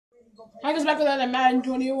I guess back with another Madden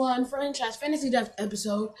 21 franchise fantasy depth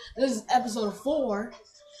episode. This is episode 4,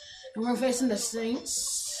 and we're facing the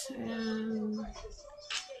Saints. And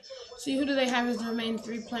see who do they have as the remaining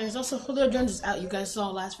 3 players. Also, Julio Jones is out. You guys saw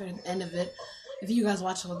last video at the end of it. If you guys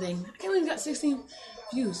watched the whole thing, I can't believe we got 16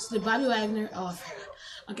 views. Did Bobby Wagner? Oh, I forgot.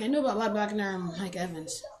 Okay, I knew about Bobby Wagner and Mike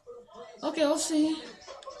Evans. Okay, we'll see.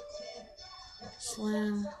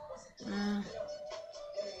 Slam.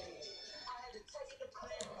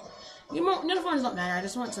 Uniforms don't matter. I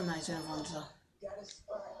just want some nice uniforms, though.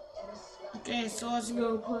 Okay, so let's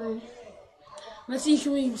go play. Let's see,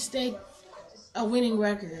 can we stake a winning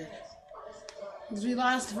record? Because we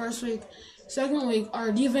lost the first week. Second week,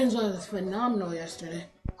 our defense was phenomenal yesterday.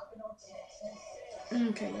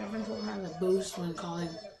 Okay, defense will have a boost when calling.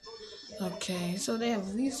 Okay, so they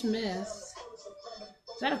have Lee Smith.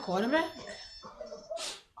 Is that a quarterback?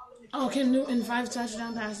 Oh, Cam Newton, 5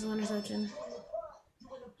 touchdown passes, 1 interception.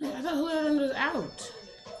 Yeah, I thought Julio was out.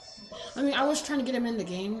 I mean, I was trying to get him in the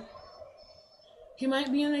game. He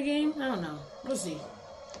might be in the game. I don't know. We'll see.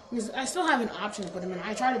 Because I still have an option to put him in.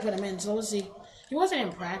 I tried to put him in, so we'll see. He wasn't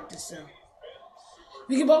in practice, so.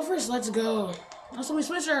 We can vote first. Let's go. Also, we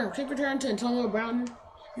switched our kick return to Antonio Brown.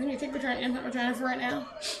 You want to kick return and punt return for right now?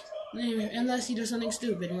 Unless he does something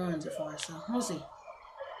stupid and ruins it for us, so we'll see.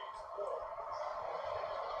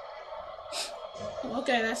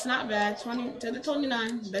 Okay, that's not bad. 20 to the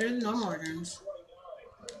 29. Better than normal returns.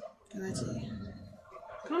 Okay, let's see.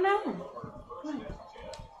 Calm down. Come on.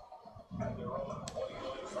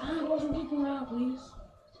 Stop, wasn't keeping out, please.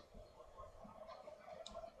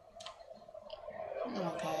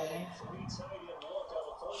 Okay.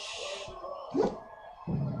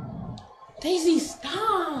 Daisy,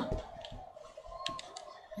 stop!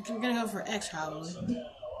 I'm gonna go for X probably.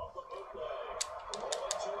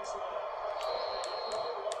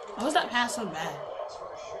 How was that pass so bad?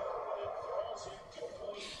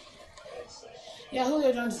 Yeah,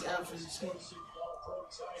 Julio Jones is out for this game.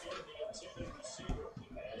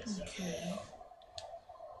 Okay.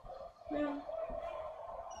 Yeah.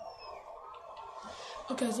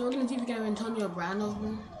 Okay, so we're gonna see if we can have Antonio Brown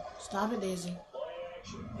open. Stop it, Daisy.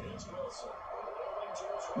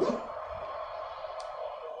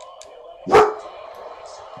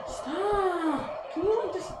 Stop! Can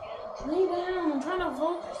you just lay down? I'm trying to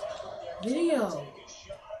focus. Video.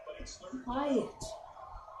 Be quiet.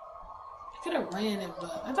 I could have ran it,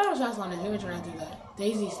 but I thought it was just on the image when I do that.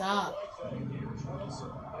 Daisy, stop.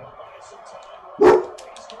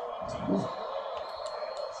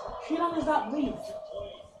 She don't stop. Leave.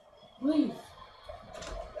 Leave.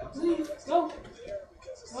 Leave. Go.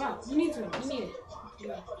 Wow, you need to. You need it.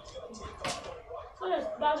 Yeah.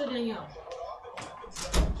 That was a Danielle.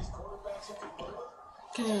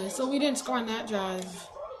 Okay, so we didn't score on that drive.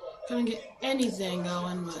 Couldn't get anything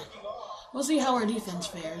going, but we'll see how our defense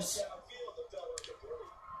fares.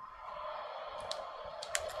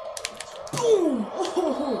 Boom!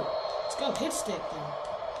 Oh, let's go hit stick then.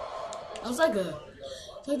 That was like a,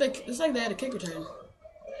 it's like they had a kick return.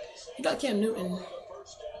 He got Cam Newton.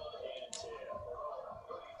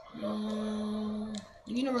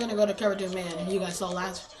 You know we're gonna go to cover 2 man. You guys saw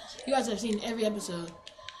you guys have seen every episode.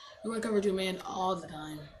 We're gonna cover 2 man all the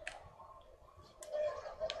time.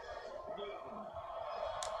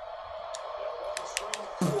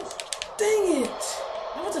 Dang it!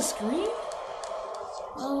 That was a screen?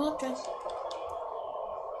 Oh, okay.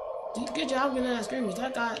 Good job getting that screen.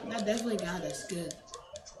 That definitely got us good.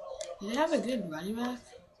 Did they have a good running back?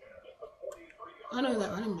 I don't know who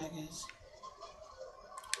that running back is.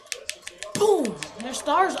 Boom! Their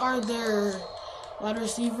stars are their wide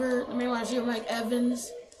receiver, Mike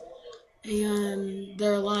Evans, and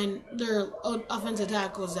their offensive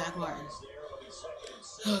tackle, Zach Martin.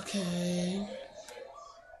 Okay.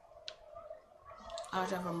 I'll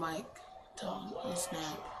try for Mike. Tom and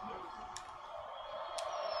snap.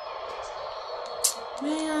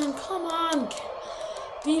 Man, come on.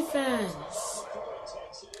 Defense.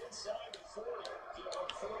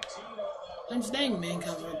 I'm staying man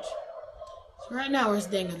coverage. So right now we're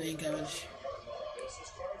staying with man coverage.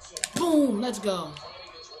 Boom! Let's go.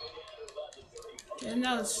 Okay,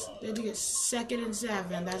 now they have to get 2nd and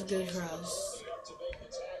 7. That's good for us.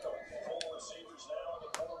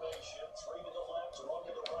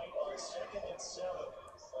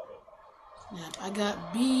 Snap. I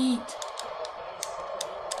got beat.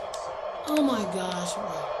 Oh my gosh,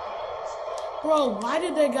 bro. Bro, why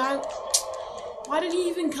did he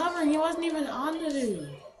even cover? He wasn't even on the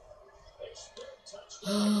dude.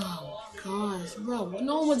 Oh my gosh, bro.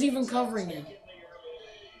 No one was even covering him.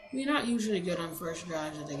 We're not usually good on first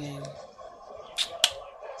drives of the game.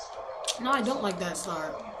 No, I don't like that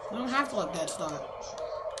start. I don't have to let that start.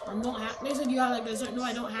 They said you gotta let that start. No,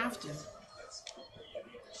 I don't have to.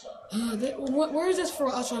 Where is this for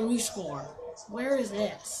us when we score? Where is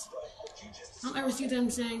this? I don't ever see them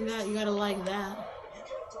saying that. You gotta like that.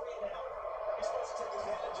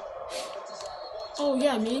 Oh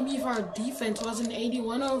yeah, maybe if our defense wasn't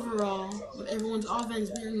 81 overall, with everyone's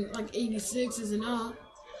offense being like 86 isn't up,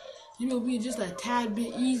 maybe it'll be just a tad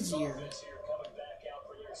bit easier.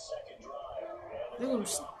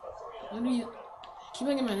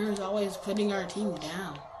 Keeping in my nerves always putting our team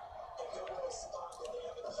down.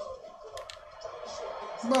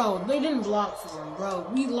 Bro, they didn't block for him, bro.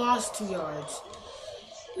 We lost 2 yards.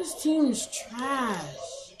 This team's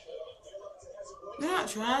trash. They're not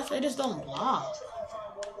trash, they just don't block.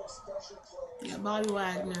 Yeah, Bobby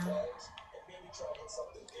Wagner.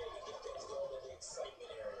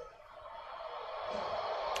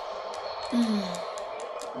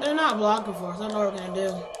 They're not blocking for us. I know what we're gonna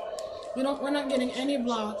do. We're not getting any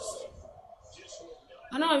blocks.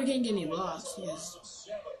 I know we can't get any blocks, yes.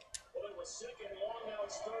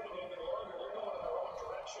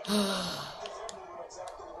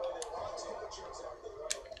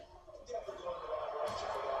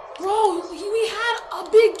 Bro, we had a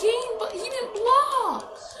big game, but he didn't block.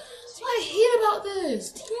 That's what I hate about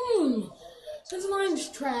this team. This line's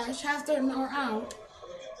trash. Half their men are out.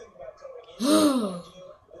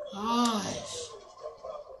 Gosh.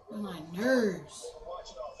 On my nerves.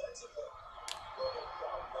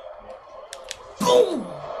 Boom!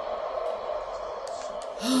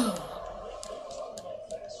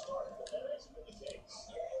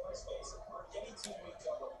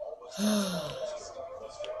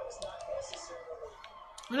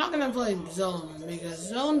 We're not gonna play zone because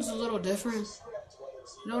zone's a little different.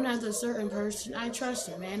 You don't have the certain person. I trust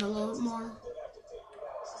him, man, a little bit more.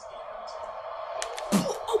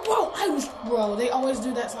 Oh, bro, they always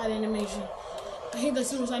do that slide animation. I hate the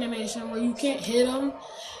super slide animation where you can't hit them.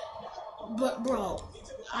 But, bro,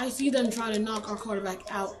 I see them trying to knock our quarterback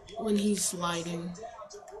out when he's sliding.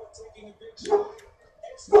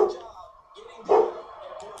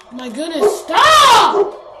 My goodness,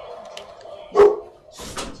 stop!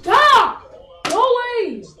 Stop! Go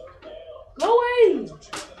away! Go away!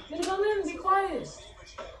 Gonna come in and be quiet.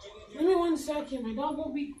 Give me 1 second. My dog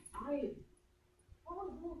won't be quiet.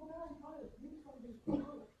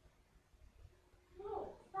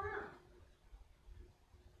 No, stop.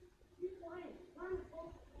 Be quiet. Come here.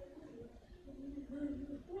 Come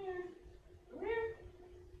here.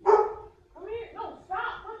 Come here. No,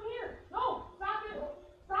 stop. Come here. No, stop it.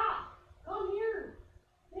 Stop. Come here.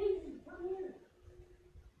 Daisy, come here.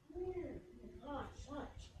 Come here. Oh,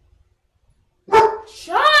 shush.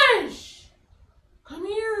 Shush. Come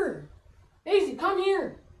here. Daisy, come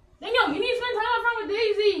here. Daniel, you need to spend time up front with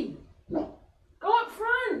Daisy. Go up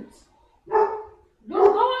front. Go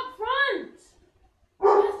up front.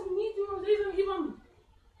 Yes, you need to. Daisy will keep him.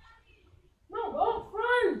 No, go up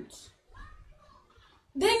front.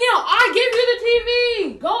 Daniel, I give you the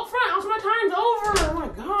TV. Go up front. Else my time's over. Oh my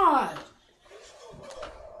god.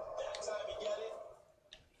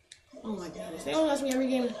 Oh my goodness. They always ask me every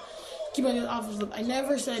game to keep on the office look. I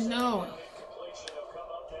never said no.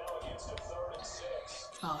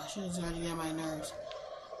 Gosh, it's starting to get my nerves.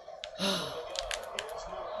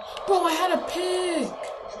 Bro, I had a pick.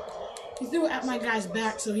 He threw it at my guy's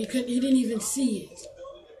back, so he didn't even see it.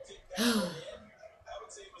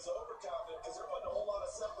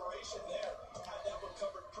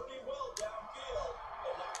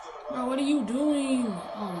 Bro, what are you doing?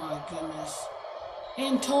 Oh my goodness.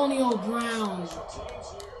 Antonio Brown.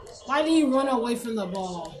 Why did he run away from the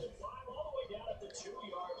ball?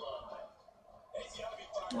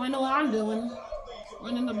 Well, I know what I'm doing.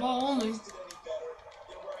 Running the ball only.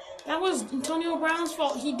 That was Antonio Brown's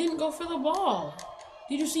fault. He didn't go for the ball.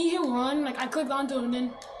 Did you see him run? Like, I clicked onto him and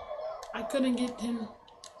then I couldn't get him.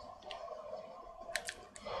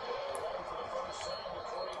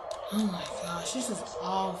 Oh my gosh, this is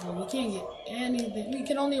awful. We can't get anything. We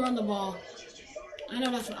can only run the ball. I know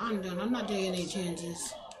that's what I'm doing. I'm not taking any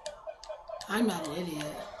chances. I'm not an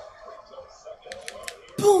idiot.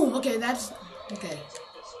 Boom! Okay, that's... Okay.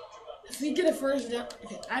 If we get a first down...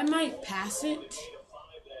 Okay, I might pass it.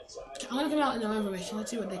 I'm gonna come out in the information.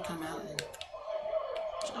 Let's see what they come out in.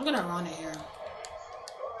 I'm gonna run it here.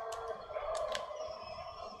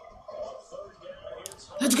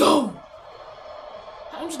 Let's go!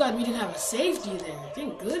 I'm just glad we didn't have a safety there.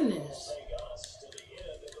 Thank goodness.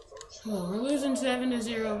 Oh, we're losing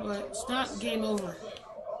 7-0, but it's not game over.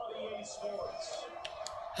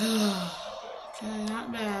 Okay,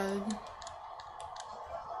 not bad.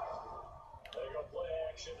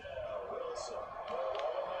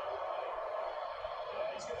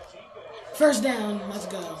 First down. Let's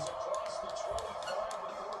go.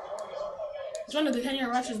 It's one of the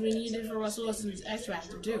 10-yard rushes we needed for Russell Wilson's X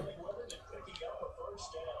Factor, too.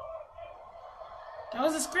 That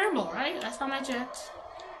was a scramble, right? Last time I checked.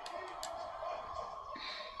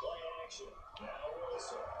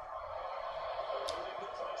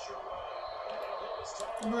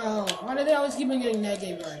 Bro, why do they always keep on getting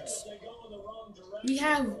negative yards? We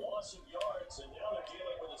have...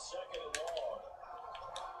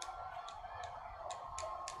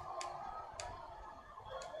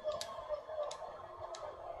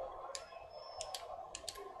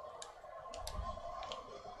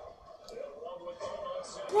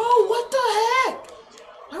 Bro, what the heck?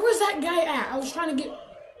 Where was that guy at? I was trying to get...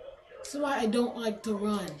 This is why I don't like to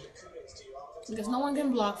run. Because no one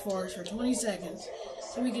can block for us for 20 seconds.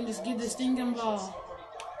 So we can just give this stinking ball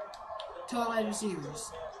to our wide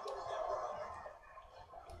receivers.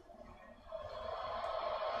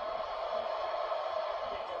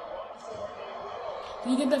 Did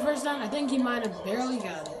he get the first down? I think he might have barely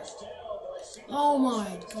got it. Oh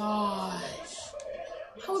my gosh.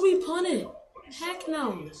 How would we punt it? Heck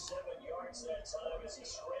no.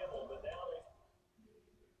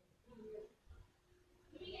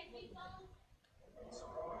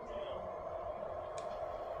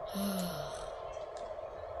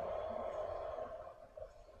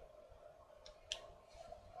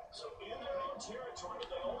 So in their own territory,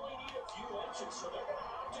 they only need a few inches, so they're going to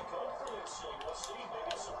have to go for this thing. We'll see,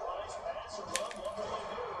 maybe a surprise pass or run. What will they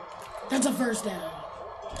do? That's a first down.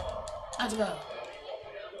 Let's go.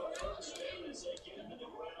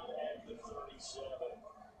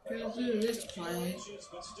 Going through this play.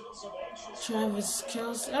 Travis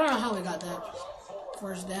Kelce. I don't know how we got that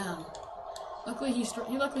first down. Luckily he uses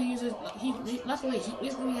luckily he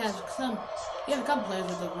has some. He has a couple players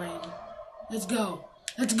with the brain. Let's go.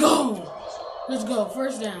 Let's go. Let's go.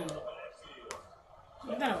 First down.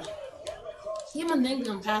 No. Keep on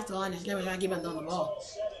thinking I'm past the line instead of trying to keep on throwing the ball.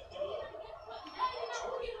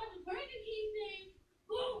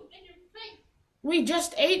 We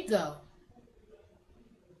just ate though.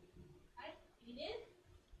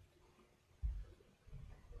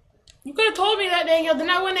 You could have told me that, Daniel, then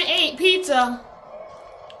I wouldn't have ate pizza.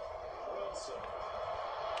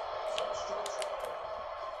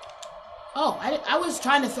 Oh, I was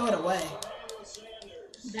trying to throw it away.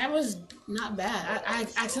 That was not bad. I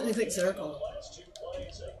accidentally clicked circle.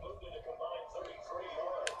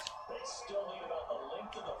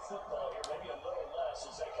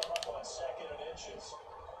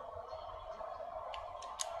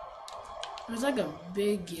 It was like a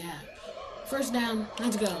big gap. First down.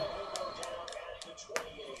 Let's go.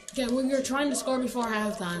 Okay, we were trying to score before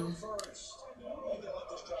halftime.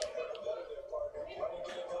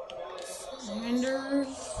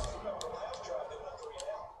 Sanders.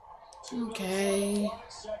 Okay.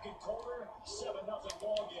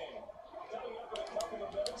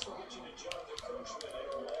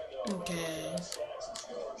 Okay.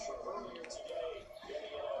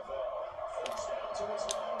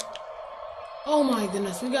 Oh my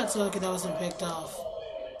goodness, we got so lucky that wasn't picked off.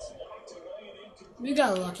 We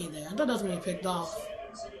got lucky there. I thought that was going to be picked off.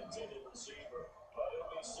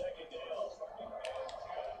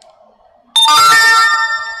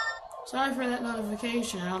 Sorry for that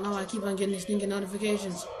notification. I don't know why I keep on getting these stinking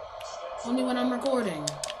notifications. Only when I'm recording.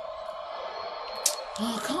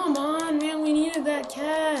 Oh, come on, man. We needed that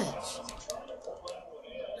catch.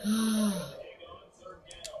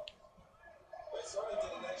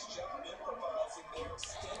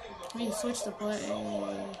 Let me switch the play.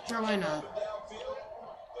 Sure, why not?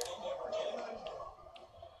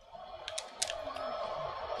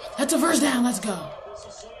 That's a first down. Let's go.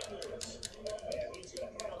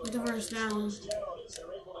 That's a first down.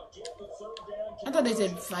 I thought they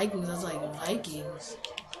said Vikings. I was like, Vikings.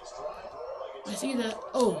 I see that.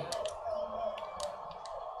 Oh.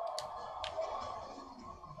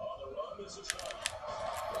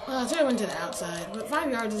 Well, I should have went to the outside, but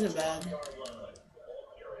 5 yards isn't bad.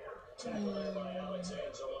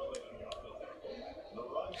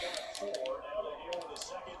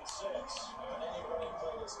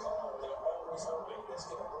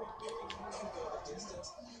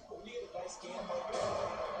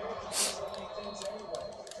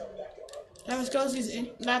 Travis Kelce's in.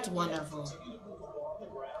 That's wonderful.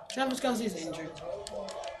 Travis Kelce's injured.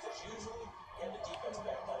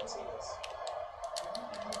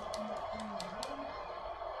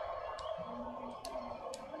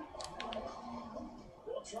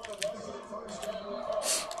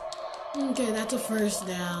 Okay, that's a first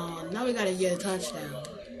down. Now we gotta get a touchdown.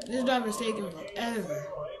 This driver's taking forever.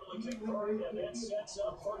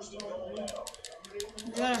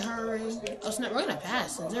 You gotta hurry. Oh snap, we're gonna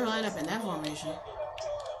pass since they're lined up in that formation.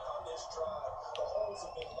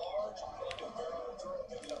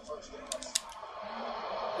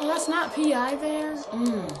 Oh, that's not PI there?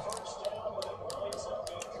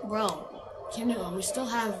 Bro, we still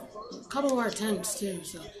have a couple more attempts too,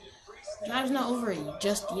 so drive's not over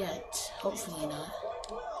just yet. Hopefully not.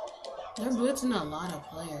 They're blitzing a lot of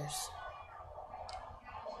players.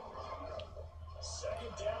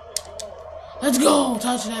 Let's go!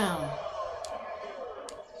 Touchdown!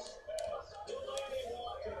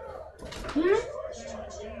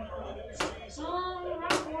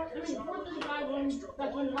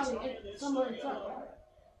 That's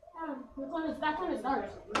when it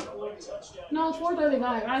starts. No, it's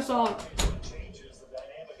 4:35. I saw it.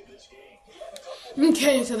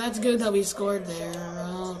 Okay, so that's good that we scored there.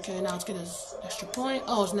 Okay, now let's get this extra point.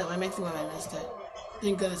 Oh, no, I missed it.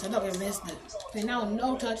 Thank goodness, I thought we missed it. Okay, now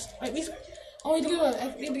no touch. Wait, we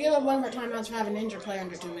have to give up one of our timeouts for having an injured player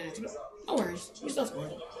under 2 minutes. No worries, we still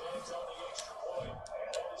scored.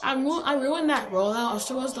 I ruined that rollout. I was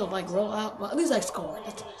supposed to roll out, well, at least I scored.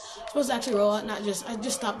 I'm supposed to actually roll out, I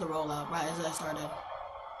just stopped the rollout right as I started.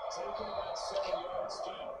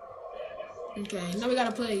 Okay, now we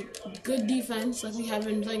gotta play good defense like we have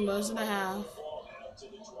been playing most of the half.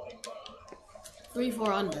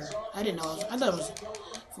 3-4 under. I didn't know. I thought it was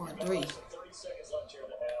 4-3.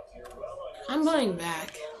 I'm going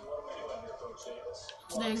back.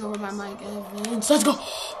 Staying over by Mike Evans. Let's go,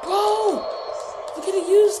 bro! We could have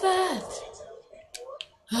used that.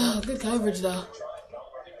 Good coverage though.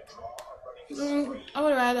 I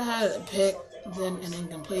would have rather had a pick than an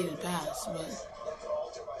incompleted pass, but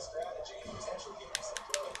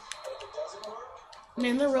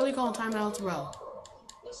man, they're really calling timeouts, bro.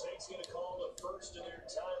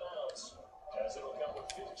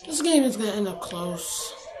 This game is gonna end up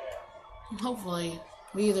close. Hopefully,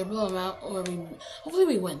 we either blow them out or hopefully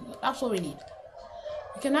we win. That's what we need.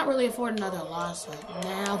 We cannot really afford another loss right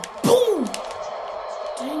now. Boom!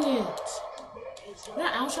 Dang it! Is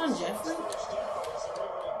that Alshon Jeffrey?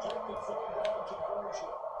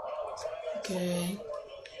 Okay.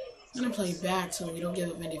 I'm gonna play back so we don't give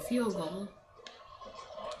up any field goal.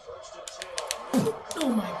 Oh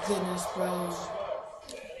my goodness, bro.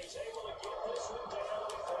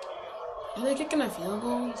 Are they kicking a field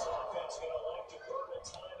goal?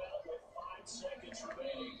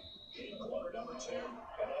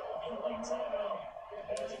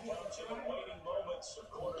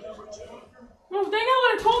 Well, if they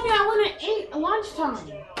would have told me I wouldn't have ate at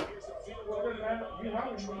lunchtime.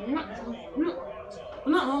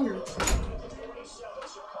 I'm not hungry.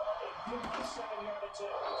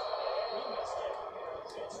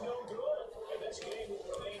 It's no good, and this game will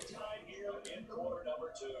remain tied here in quarter number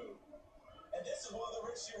 2. And this is one of the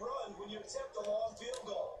risks you run when you attempt a long field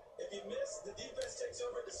goal. If you miss, the defense takes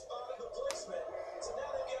over the spot of the placement. So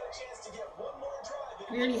now they've got a chance to get one more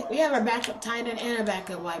drive. We have our backup tight end and a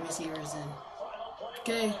backup wide receivers in.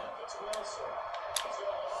 Okay.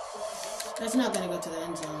 That's not gonna go to the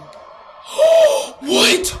end zone.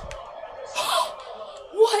 What?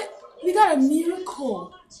 What? We got a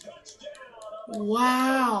miracle.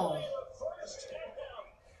 Wow.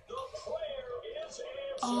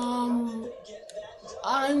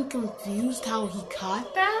 I'm confused how he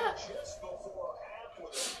caught that.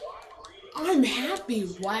 I'm happy.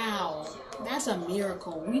 Wow. That's a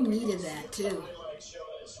miracle. We needed that too.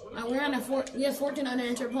 We're on we have 14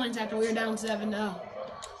 unanswered points after we were down 7-0.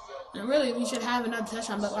 And really, we should have another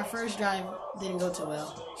touchdown, but our first drive didn't go too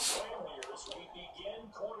well.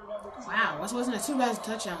 Wow, that wasn't a 2 bad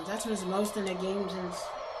touchdowns. That was the most in the game since.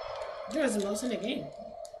 That was the most in the game.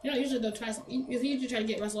 You don't usually you usually try to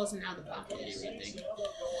get Russell Wilson out of the pocket and everything.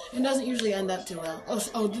 It doesn't usually end up too well.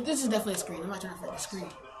 Oh, this is definitely a screen. I'm not trying to fight the screen.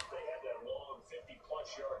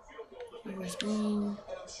 Over screen.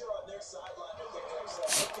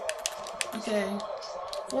 Okay.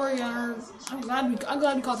 4 yards. I'm glad we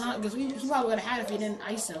called time because he probably would have had it if he didn't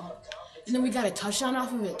ISO. And then we got a touchdown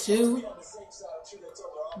off of it too.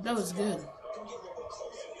 That was good.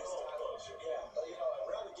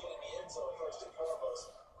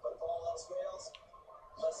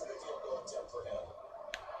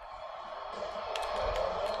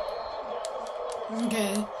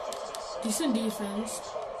 Okay. Decent defense.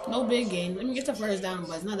 No big game. I mean, it's a first down,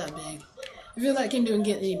 but it's not that big. I feel like he didn't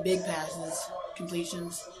get any big passes,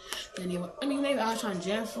 completions. Anyway, I mean, they have Alshon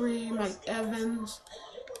Jeffrey, Mike Evans.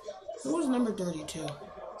 Who was number 32?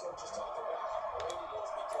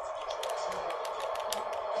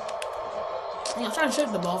 Yeah, I'm trying to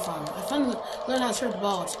shoot the ball from him. I finally learned how to shoot the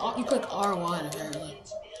ball. You click R1 apparently.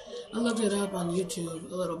 I looked it up on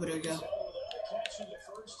YouTube a little bit ago.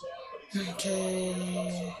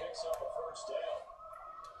 Okay.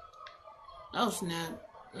 Oh snap!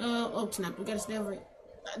 Oh snap! We gotta stay over it.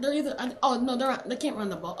 They're either. Oh no, they can't run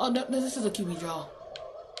the ball. Oh no, this is a QB draw.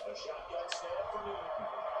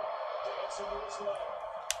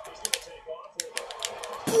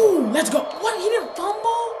 Boom! Let's go. What? He didn't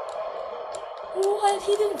fumble? What?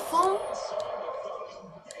 He didn't fumble?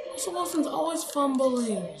 Russell Wilson's always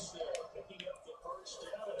fumbling.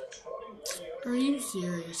 Are you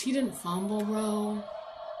serious? He didn't fumble, bro.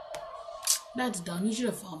 That's dumb. He should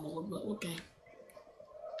have fumbled, but okay.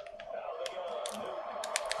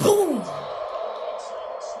 Boom!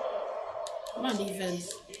 Come on,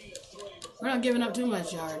 defense. We're not giving up too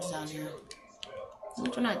much yards down here.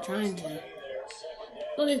 We're not trying to.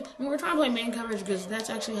 We're trying to play man coverage because that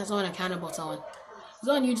actually has someone accountable to someone.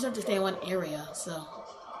 Zone, you just have to stay in one area, so.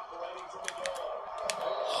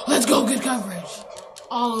 Let's go, good coverage.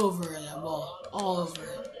 All over that ball. All over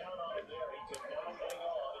it.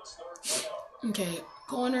 Okay,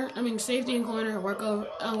 safety and corner,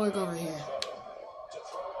 I'll work over here.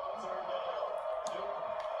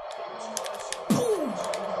 Boom!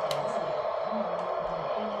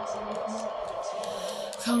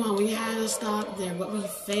 Come on, we had to stop there, but we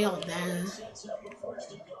failed there.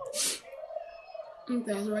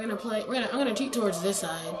 Okay, so we're gonna play. I'm gonna cheat towards this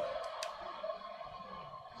side.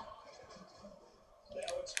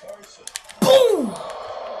 Boom!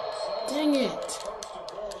 Dang it!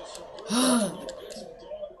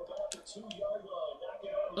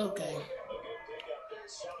 Okay.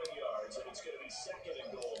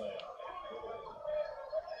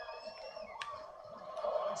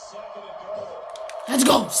 Let's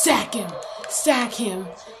go! Sack him! Sack him!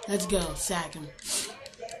 Let's go! Sack him!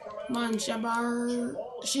 Come on, Shepard.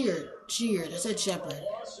 Sheard. I said Shepard.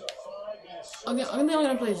 Okay, I'm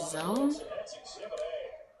gonna play zone.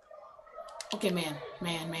 Okay, man.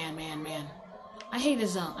 I hate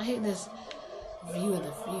this zone. I hate this view of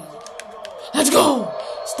the field. Let's go!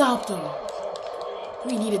 Stop them.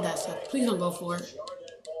 We needed that stuff. Please don't go for it.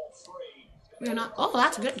 We're not. Oh,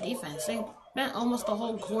 that's good defense. They spent almost the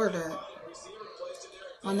whole quarter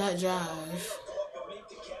on that drive.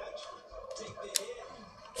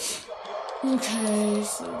 Okay,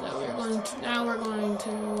 so now we're going to.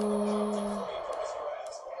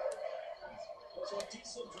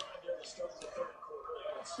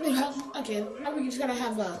 Okay, now we just gotta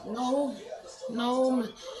have no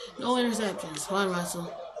interceptions. Come on,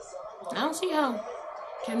 Russell. I don't see how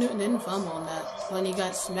Cam Newton didn't fumble on that when he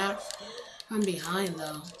got smacked from behind,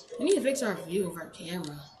 though. We need to fix our view of our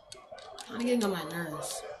camera. Kind of getting on my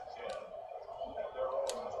nerves.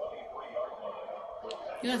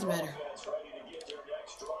 Yeah, that's better.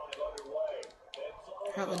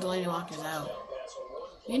 Probably Delaney Walker's out.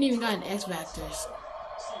 We ain't even got an X Factors.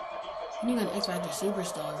 We need an X Factor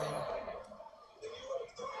superstar already.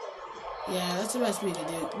 Yeah, that's the best we could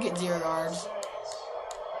do. Get 0 yards.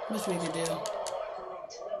 Best we could do.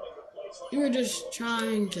 We were just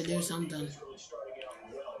trying to do something.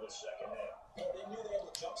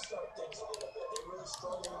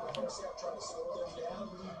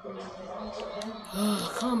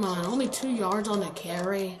 Oh, come on. Only 2 yards on the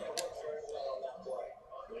carry.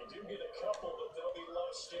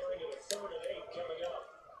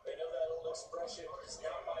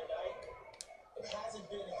 It hasn't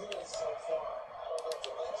been his so far. I don't know if the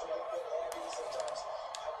legs are a bit heavy. Sometimes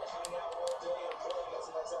having to hang out all day and play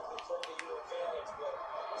doesn't exactly play to your advantage, but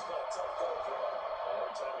it's been a tough go for him.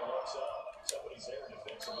 Every time he looks up, somebody's there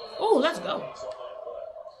defensively. Oh, let's go.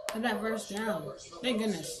 Got that first down. Thank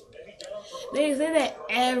goodness. They say that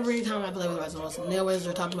every time I play with Russell Wilson. They always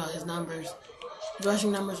are talking about his numbers. His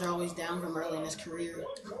rushing numbers are always down from early in his career.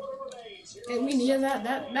 And we needed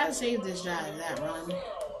that saved this drive, that run.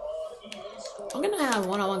 I'm gonna have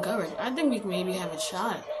one-on-one coverage. I think we can maybe have a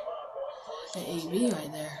shot at AB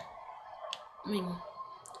right there. I mean,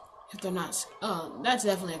 if they're not. Oh, that's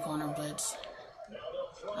definitely a corner blitz.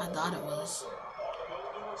 I thought it was.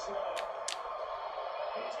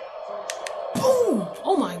 Boom!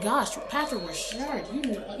 Oh my gosh, Patrick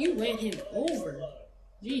Rashard, you ran him over.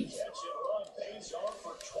 Jeez.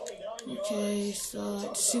 Okay, so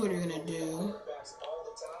let's see what we're gonna do.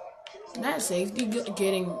 That safety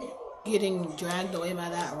getting dragged away by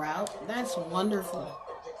that route, that's wonderful.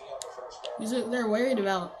 They're worried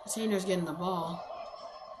about Sanders getting the ball.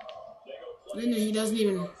 Then he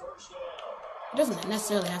doesn't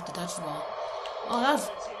necessarily have to touch the ball. Oh,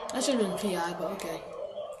 that should have been PI, but okay.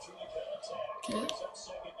 Okay.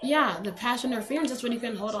 Yeah, the pass interference, that's what he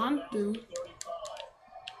can hold on to.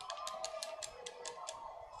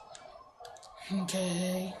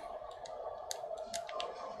 Okay.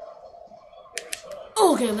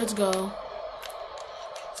 Okay, let's go.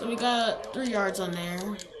 So we got 3 yards on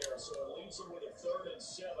there.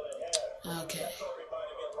 Okay.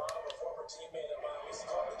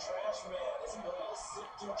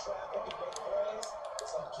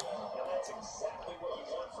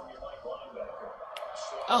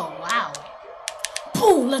 Oh, wow.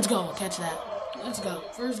 Boom, let's go. Catch that. Let's go.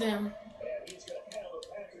 First down.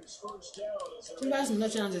 2 passing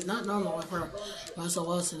touchdowns is not normal for Russell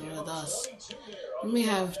Wilson with us. We may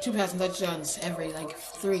have 2 passing touchdowns every,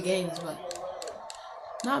 3 games, but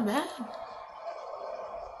not bad.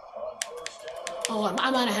 Oh,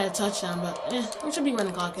 I might have had a touchdown, but we should be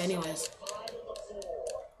running clock anyways.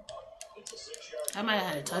 I might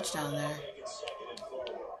have had a touchdown there.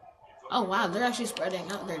 Oh, wow, they're actually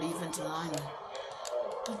spreading out their defensive line.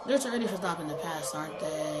 They're ready for stopping the pass, aren't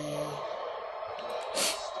they?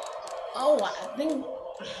 Oh, I think...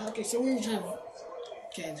 Okay, so we're trying to...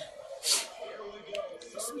 Okay.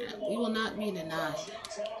 We will not be denied.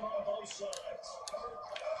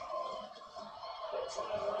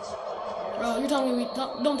 Bro, you're telling me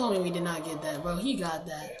don't tell me we did not get that, bro. He got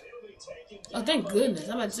that. Oh, thank goodness.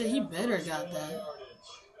 I'm about to say he better got that.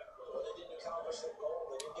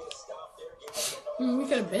 We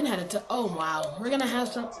could have been had it. Oh wow, we're gonna have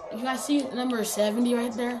some. You guys see number 70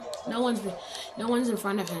 right there? No one's in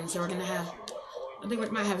front of him, so we're gonna have. I think we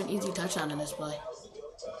might have an easy touchdown in this play.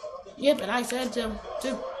 Yep, and I said so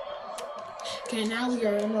too. Okay, now we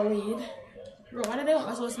are in the lead. Bro, why did they want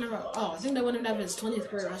Russell Wilson number? Oh, I think they wanted to have his 20th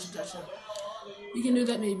career rushing touchdown. We can do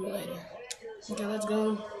that maybe later. Okay, let's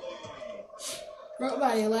go. We're up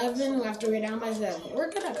by 11 after we're down by 7.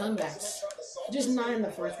 We're good at comebacks, just not in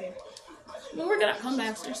the fourth game. I mean, we're good at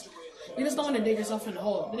comebacks. You just don't want to dig yourself in the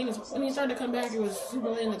hole. The thing is, when you started to come back, it was super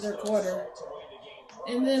late in the third quarter.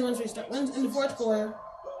 And then once in the fourth quarter,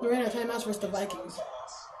 we ran our timeouts versus the Vikings.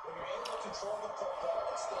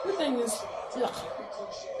 The thing is, yeah,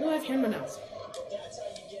 we don't have camera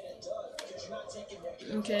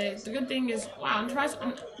Okay, the good thing is, wow, I'm surprised.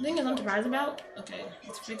 The thing is, I'm surprised about. Okay,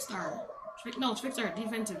 it's fixed our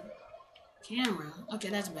defensive camera. Okay,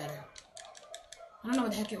 that's better. I don't know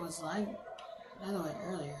what the heck it was like. By the way,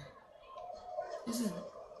 earlier. This is.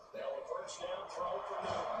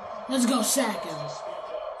 Let's go sack him.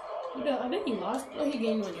 I think he lost. Oh, he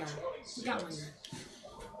gained 1 yard. He got 1 yard.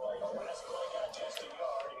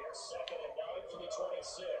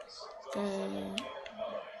 Okay.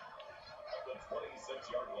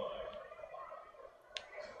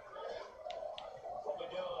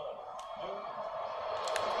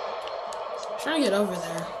 Trying to get over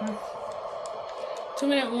there.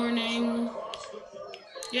 2-minute warning.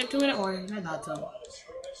 Yeah, 2-minute warning. I thought so.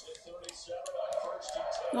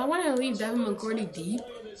 I want to leave Devin McCourty deep.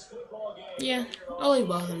 Yeah, I'll leave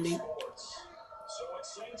both of them deep.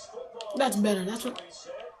 That's better. That's what.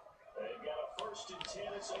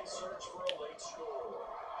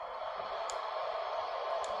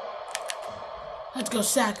 Let's go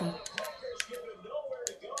sack him.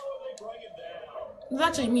 It's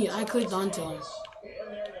actually me. I clicked onto him.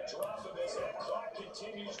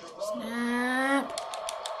 Snap.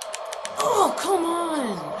 Oh, come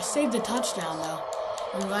on. I saved the touchdown, though.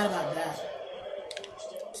 I'm glad about that.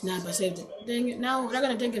 Snap, I saved it. Dang it. Now they're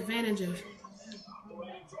going to take advantage of.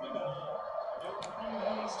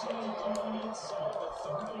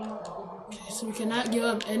 Okay, so we cannot give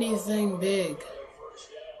up anything big.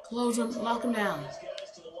 Close him, lock him down.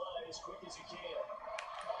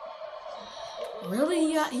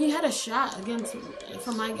 Really? He had a shot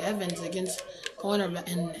from Mike Evans against cornerback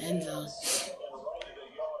in the end zone.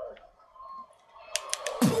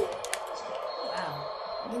 Wow.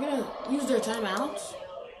 They're going to use their timeouts?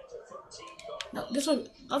 No, this one,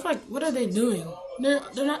 I was like, what are they doing? They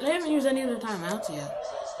haven't used any of their timeouts yet.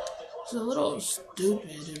 It's a little stupid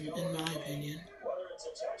in my opinion.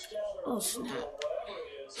 Oh snap.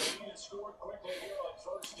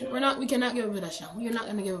 We cannot give up a touchdown. We are not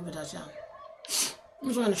gonna give up a touchdown. I'm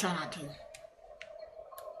just gonna try not to.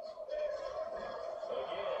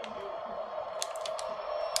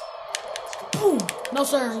 Boom! No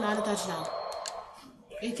sir, not a touchdown.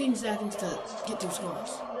 18 seconds to get 2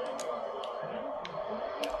 scores.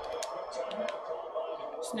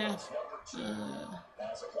 Snap.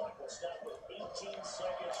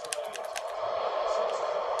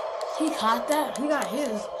 He caught that? He got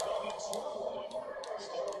his.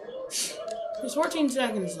 There's 14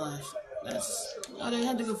 seconds left. They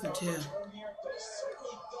had to go for 2.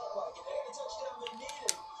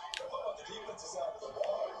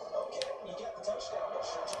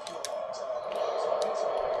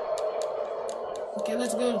 Okay,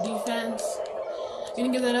 let's go to defense. Gonna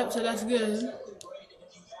give that up, so that's good.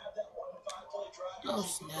 Oh,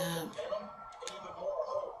 snap.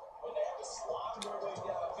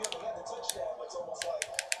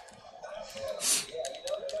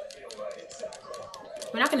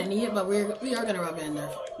 We're not going to need it, but we are going to rub it in there.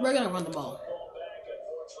 We're going to run the ball.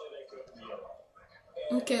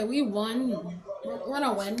 Okay, we won. We're going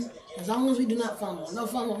to win as long as we do not fumble. No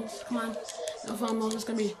fumbles. Come on. No fumbles. It's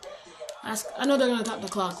going to be... I know they're going to top the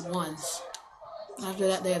clock once. After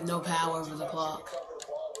that, they have no power over the clock.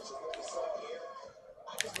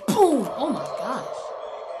 Boom! Oh my gosh.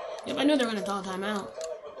 Yep, I knew they were going to call timeout.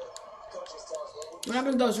 We're not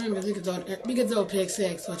going to throw stream because we could throw pick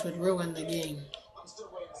six, which would ruin the game.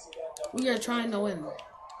 We are trying to win.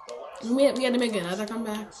 We had to make another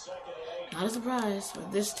comeback. Not a surprise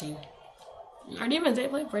with this team. Our defense, they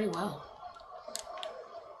played pretty well.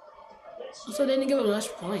 So they didn't give us much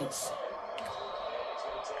points.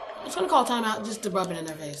 I'm just going to call timeout just to rub it in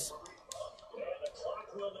their face.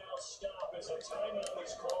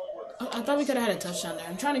 I thought we could have had a touchdown there.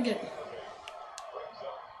 I'm trying to get...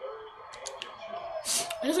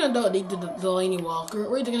 I'm just going to throw it deep to Delaney Walker.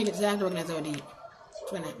 We're either going to get sacked or we're going to throw it deep.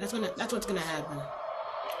 That's what's going to happen.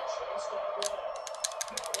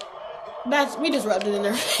 We just rubbed it in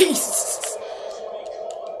their face.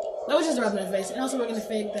 That was just rubbing in their face. And also we're going to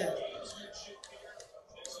fake that.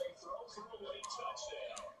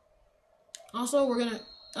 Also, we're going to...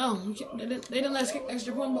 Oh, they didn't let us kick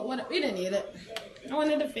extra point, but we didn't need it. I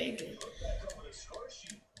wanted to fake it.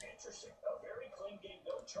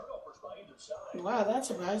 Wow, that's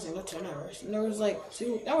surprising. No turnovers. And there was like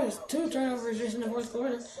two turnovers just in the fourth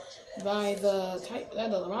quarter by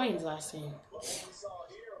the Lions last game.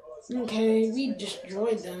 Okay, we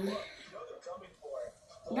destroyed them.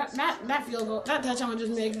 That field goal, that touchdown would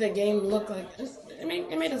just make the game look like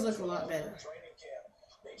it made us look a lot better.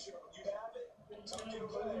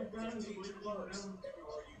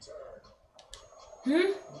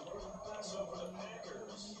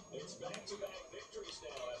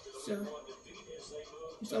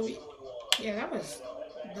 Yeah, that was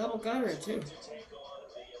double cover too.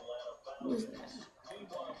 Who was that?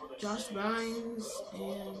 Josh Bynes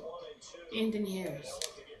and Anthony Harris.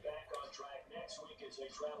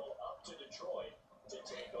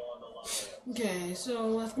 Okay, so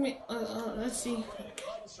let's see.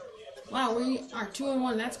 Wow, we are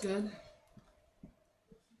 2-1. That's good.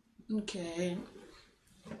 Okay.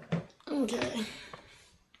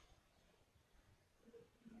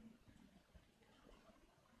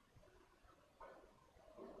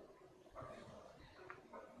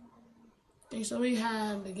 Okay, so we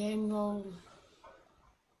had the game going.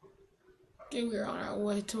 Okay, we're on our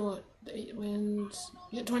way to 8 wins.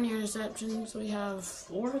 We get 20 interceptions, so we have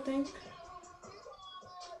 4, I think.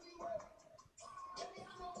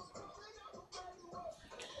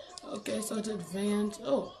 Okay, so it's advanced.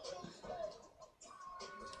 Oh.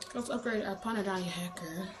 Let's upgrade our punter Johnny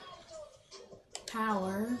Hacker.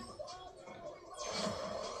 Power.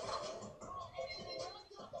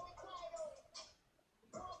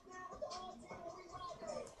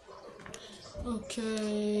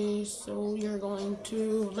 Okay, so you're going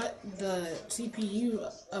to let the CPU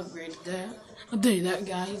upgrade that. I'll tell you that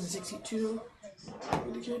guy, he's a 62. I don't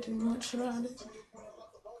really care too much about it.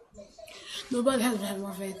 Nobody has had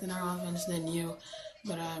more faith in our offense than you,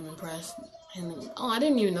 but I'm impressed. And I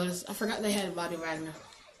didn't even notice. I forgot they had Bobby Wagner.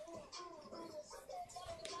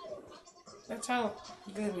 That's how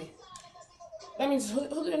good we. That means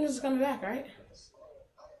Julio is coming back, right?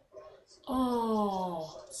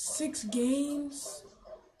 Oh, 6 games?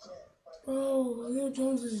 Bro, Julio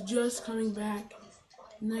Jones is just coming back.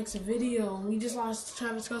 Next video. We just lost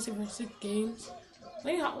Travis Kelce for 6 games.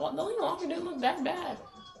 Delaney Walker didn't look that bad.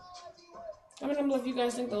 Let me know if you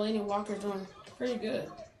guys think Delaney Walker's doing pretty good.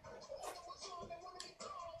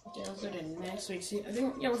 Okay, let's go to next week. See,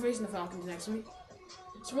 we're facing the Falcons next week.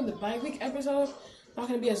 So for the bye week episode, not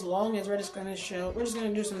gonna be as long as we're just gonna show. We're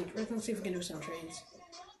gonna see if we can do some trades.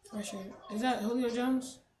 For sure. Is that Julio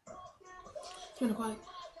Jones? It's been quiet.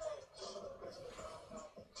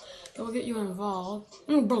 Okay, we'll get you involved.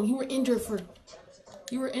 Bro, you were injured.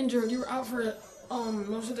 You were out for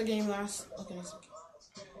most of the game last.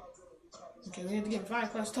 Okay, we have to get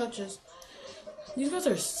 5+ touches. These guys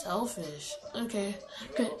are selfish. Okay,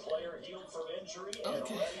 that's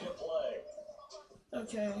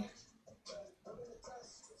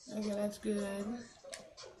good.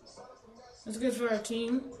 That's good for our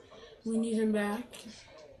team. We need him back.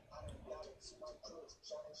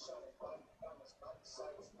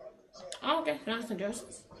 Oh, okay, Jonathan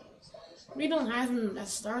Joseph. We don't have him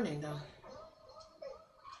as starting, though.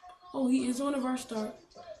 Oh, he is one of our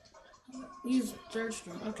He's third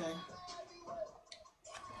string. Okay.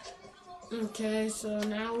 Okay, so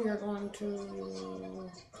now we are going to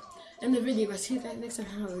end the video. I'll see you guys next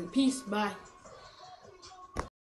time. Peace. Bye.